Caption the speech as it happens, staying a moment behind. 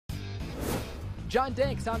John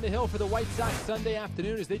Danks on the hill for the White Sox Sunday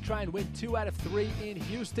afternoon as they try and win 2 out of 3 in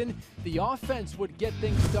Houston. The offense would get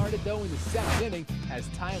things started, though, in the second inning as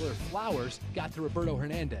Tyler Flowers got to Roberto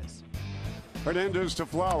Hernandez. Hernandez to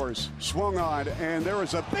Flowers, swung on, and there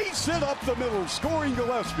is a base hit up the middle, scoring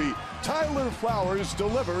Gillaspie. Tyler Flowers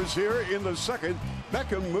delivers here in the second.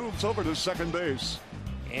 Beckham moves over to second base.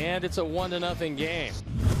 And it's a 1-0 game.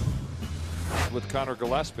 With Conor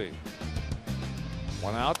Gillaspie.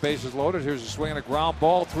 1 out, bases loaded. Here's a swing and a ground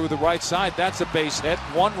ball through the right side. That's a base hit.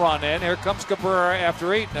 1 run in. Here comes Cabrera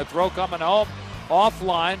after eating. A throw coming home.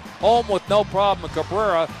 Offline. Home with no problem.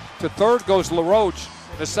 Cabrera to third goes LaRoche.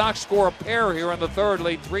 The Sox score a pair here in the third,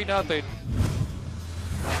 lead 3-0.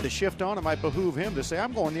 The shift on, it might behoove him to say,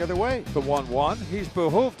 I'm going the other way. The 1-1. He's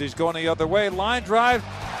behooved. He's going the other way. Line drive.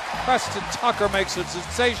 Preston Tucker makes a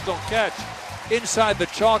sensational catch inside the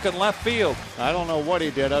chalk in left field. I don't know what he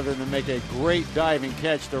did other than make a great diving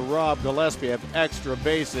catch to rob Gillaspie of extra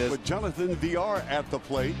bases. With Jonathan VR at the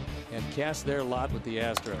plate. And cast their lot with the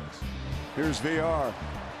Astros. Here's VR.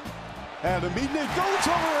 And immediately it goes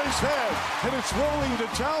over his head, and it's rolling to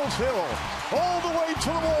Charles Hill, all the way to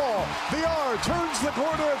the wall. VR turns the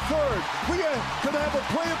corner at third. We could have a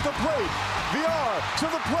play at the plate. VR to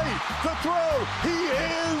the plate, the throw, he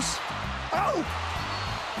is out!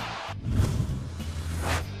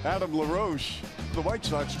 Adam LaRoche, the White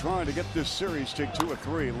Sox trying to get this series take 2 or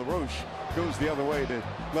 3. LaRoche goes the other way to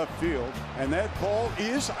left field, and that ball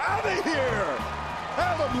is out of here!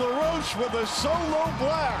 Adam LaRoche with a solo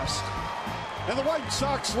blast. And the White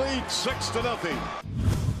Sox lead 6-0.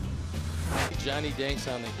 Johnny Danks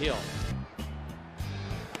on the hill.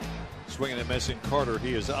 Swinging and missing Carter.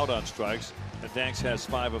 He is out on strikes, and Danks has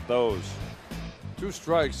 5 of those. 2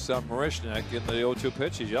 strikes on Marishnik in the 0-2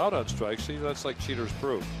 pitch. He's out on strikes. See, that's like cheater's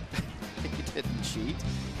proof. He didn't cheat.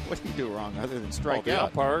 What did he do wrong other than strike The out?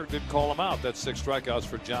 umpire didn't call him out. That's 6 strikeouts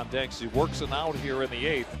for John Danks. He works an out here in the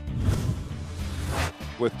 8th.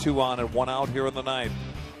 With 2 on and 1 out here in the 9th.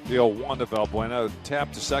 The 0-1 to Valbuena.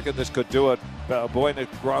 Tap to second. This could do it. Valbuena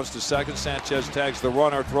grounds to second. Sanchez tags the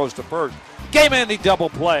runner, throws to first. Game-ending double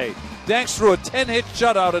play. Danks threw a 10-hit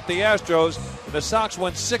shutout at the Astros, and the Sox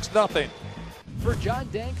win 6-0. For John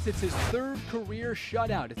Danks, it's his 3rd career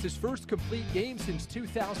shutout. It's his first complete game since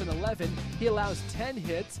 2011. He allows 10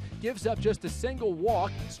 hits, gives up just a single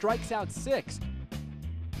walk, strikes out 6.